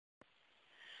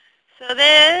So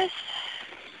this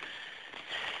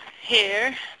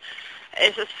here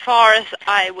is as far as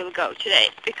I will go today,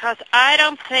 because I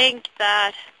don't think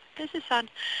that this is fun.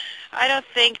 I don't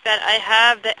think that I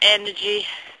have the energy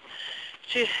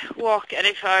to walk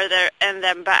any further and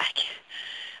then back.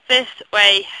 This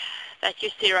way that you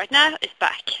see right now is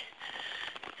back.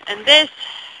 And this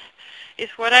is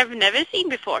what I've never seen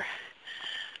before.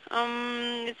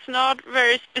 It's not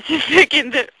very specific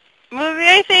in the movie,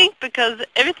 I think, because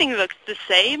everything looks the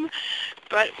same,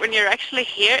 but when you're actually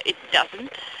here, it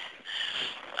doesn't.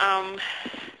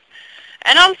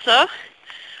 And also,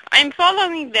 I'm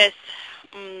following this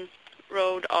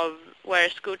road of where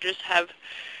scooters have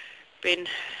been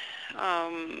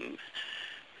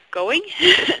going,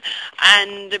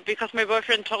 and because my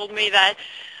boyfriend told me that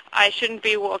I shouldn't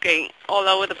be walking all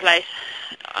over the place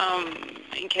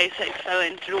in case I fell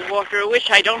into the water,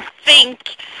 which I don't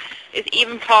think is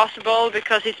even possible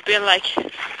because it's been like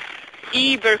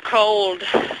uber cold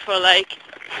for like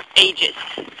ages.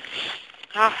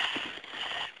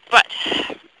 But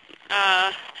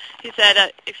he said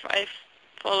that if I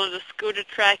follow the scooter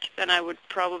track, then I would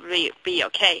probably be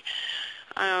okay.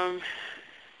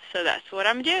 So that's what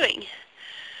I'm doing.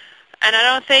 And I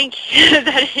don't think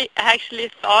that he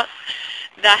actually thought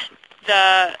that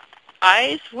the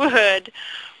ice would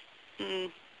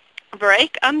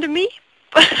break under me,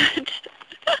 but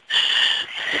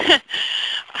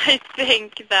I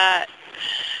think that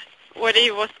what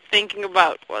he was thinking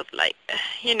about was like,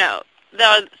 you know, there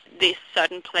are these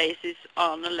certain places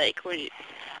on the lake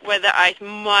where the ice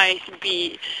might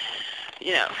be,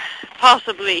 you know,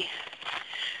 possibly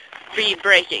be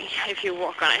breaking if you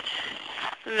walk on it.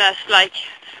 And that's like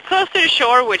close to the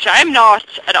shore, which I'm not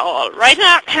at all right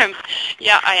now.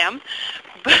 Yeah, I am.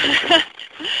 But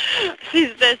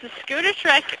since there's a scooter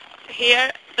track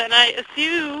here, then I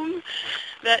assume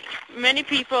that many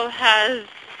people have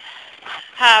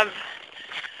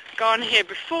gone here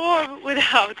before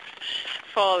without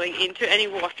falling into any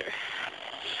water.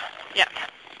 Yeah.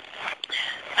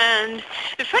 And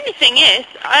the funny thing is,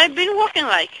 I've been walking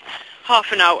like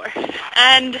half an hour,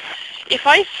 and if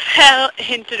I fell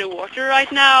into the water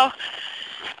right now,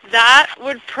 that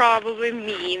would probably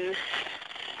mean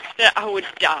that I would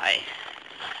die.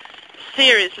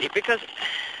 Seriously, because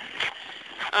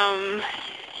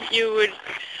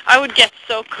I would get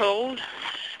so cold,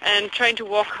 and trying to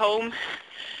walk home,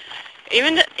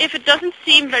 even if it doesn't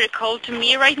seem very cold to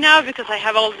me right now because I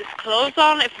have all these clothes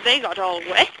on, if they got all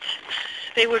wet,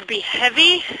 they would be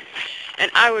heavy,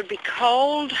 and I would be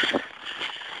cold.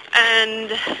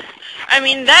 And I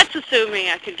mean, that's assuming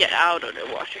I could get out of the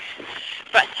water.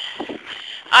 But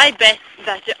I bet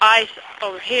that the ice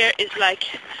over here is like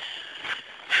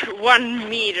 1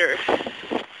 meter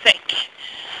thick.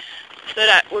 So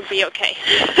that would be okay.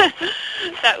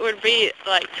 That would be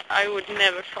like, I would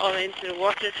never fall into the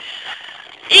water.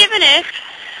 Even if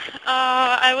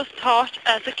I was taught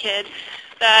as a kid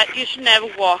that you should never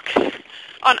walk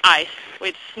on ice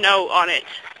with snow on it.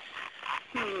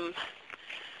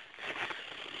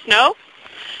 Snow?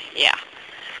 Yeah.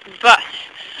 But,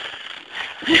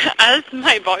 as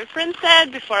my boyfriend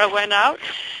said before I went out,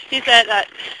 he said that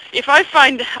if I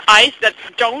find ice that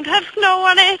don't have snow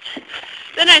on it,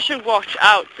 then I should watch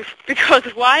out, because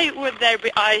why would there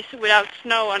be ice without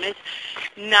snow on it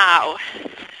now?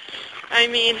 I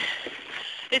mean,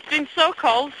 it's been so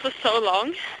cold for so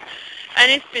long,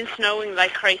 and it's been snowing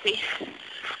like crazy.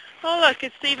 Oh look,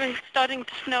 it's even starting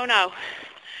to snow now.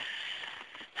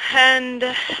 And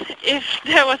if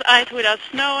there was ice without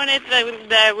snow on it, then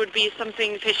there would be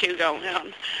something fishy going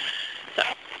on. So,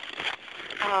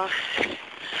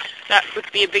 that would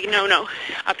be a big no-no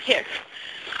up here.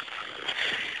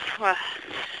 Well,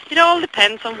 it all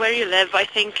depends on where you live, I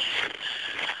think.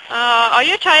 Are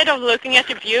you tired of looking at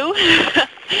the view?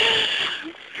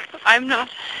 I'm not.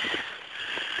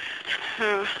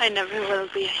 I never will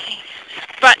be, I think.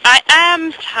 But I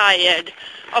am tired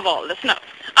of all the snow.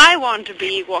 I want to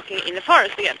be walking in the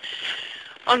forest again,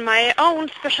 on my own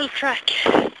special track.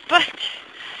 But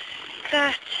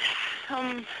that,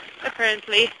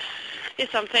 apparently is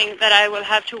something that I will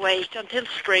have to wait until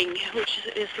spring, which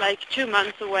is like 2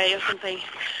 months away or something.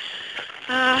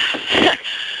 It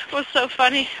was so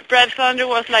funny. Brad Thunder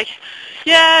was like,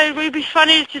 yeah, it will be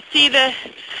funny to see the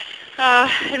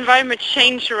environment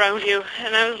change around you.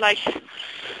 And I was like,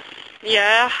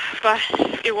 yeah, but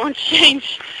it won't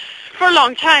change for a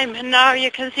long time. And now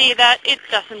you can see that it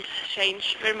doesn't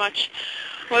change very much.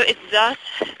 Well, it does.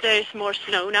 There is more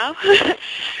snow now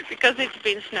because it's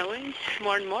been snowing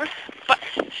more and more. But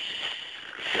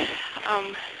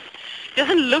It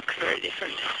doesn't look very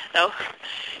different though.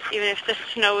 Even if the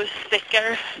snow is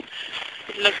thicker,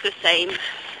 it looks the same.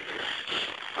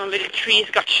 Only the trees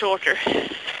got shorter.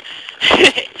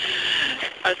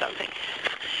 Or something.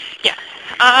 Yeah.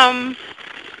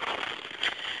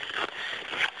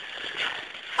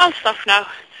 I'll stop now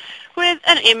with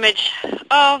an image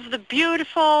of the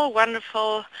beautiful,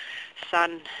 wonderful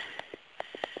sun.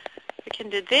 I can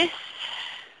do this,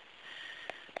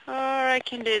 or I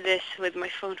can do this with my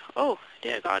phone. Oh,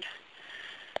 dear God.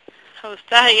 How is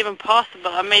that even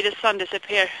possible? I made the sun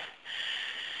disappear.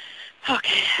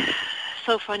 Okay,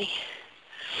 so funny.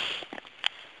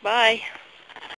 Bye.